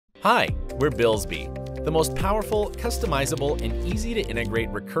Hi, we're Billsby, the most powerful, customizable, and easy to integrate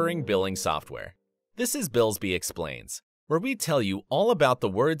recurring billing software. This is Billsby Explains, where we tell you all about the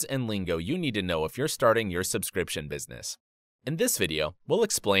words and lingo you need to know if you're starting your subscription business. In this video, we'll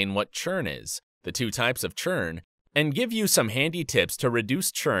explain what churn is, the two types of churn, and give you some handy tips to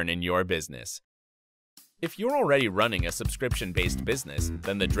reduce churn in your business. If you're already running a subscription-based business,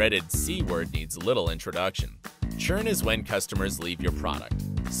 then the dreaded C word needs little introduction. Churn is when customers leave your product.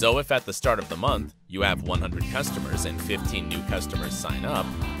 So if at the start of the month, you have 100 customers and 15 new customers sign up,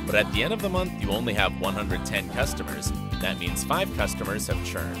 but at the end of the month you only have 110 customers, that means 5 customers have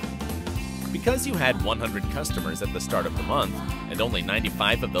churned. Because you had 100 customers at the start of the month, and only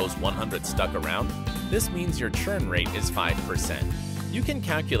 95 of those 100 stuck around, this means your churn rate is 5%. You can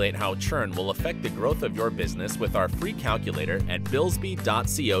calculate how churn will affect the growth of your business with our free calculator at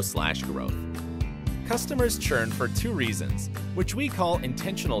billsby.co/growth. Customers churn for two reasons, which we call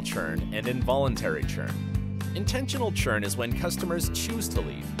intentional churn and involuntary churn. Intentional churn is when customers choose to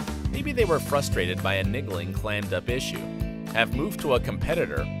leave. Maybe they were frustrated by a niggling, clammed-up issue, have moved to a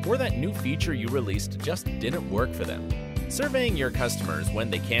competitor, or that new feature you released just didn't work for them. Surveying your customers when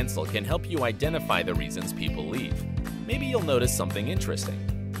they cancel can help you identify the reasons people leave. Maybe you'll notice something interesting,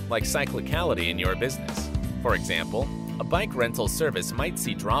 like cyclicality in your business. For example, a bike rental service might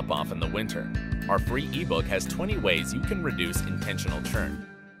see drop-off in the winter. Our free ebook has 20 ways you can reduce intentional churn.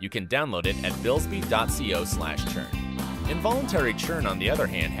 You can download it at billsby.co/churn. Involuntary churn, on the other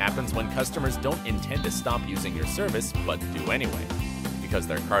hand, happens when customers don't intend to stop using your service but do anyway, because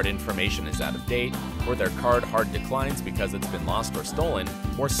their card information is out of date, or their card hard declines because it's been lost or stolen,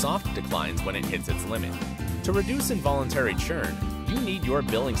 or soft declines when it hits its limit. To reduce involuntary churn, you need your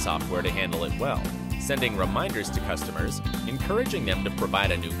billing software to handle it well, sending reminders to customers, encouraging them to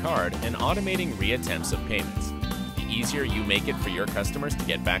provide a new card, and automating reattempts of payments. The easier you make it for your customers to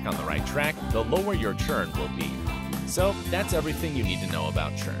get back on the right track, the lower your churn will be. So that's everything you need to know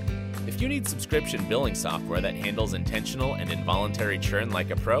about churn. If you need subscription billing software that handles intentional and involuntary churn like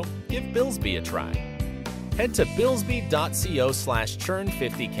a pro, give Billsby a try. Head to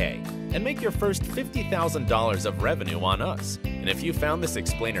billsby.co/churn50k and make your first $50,000 of revenue on us. And if you found this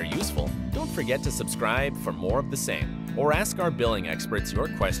explainer useful, don't forget to subscribe for more of the same, or ask our billing experts your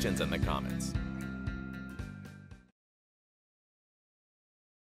questions in the comments.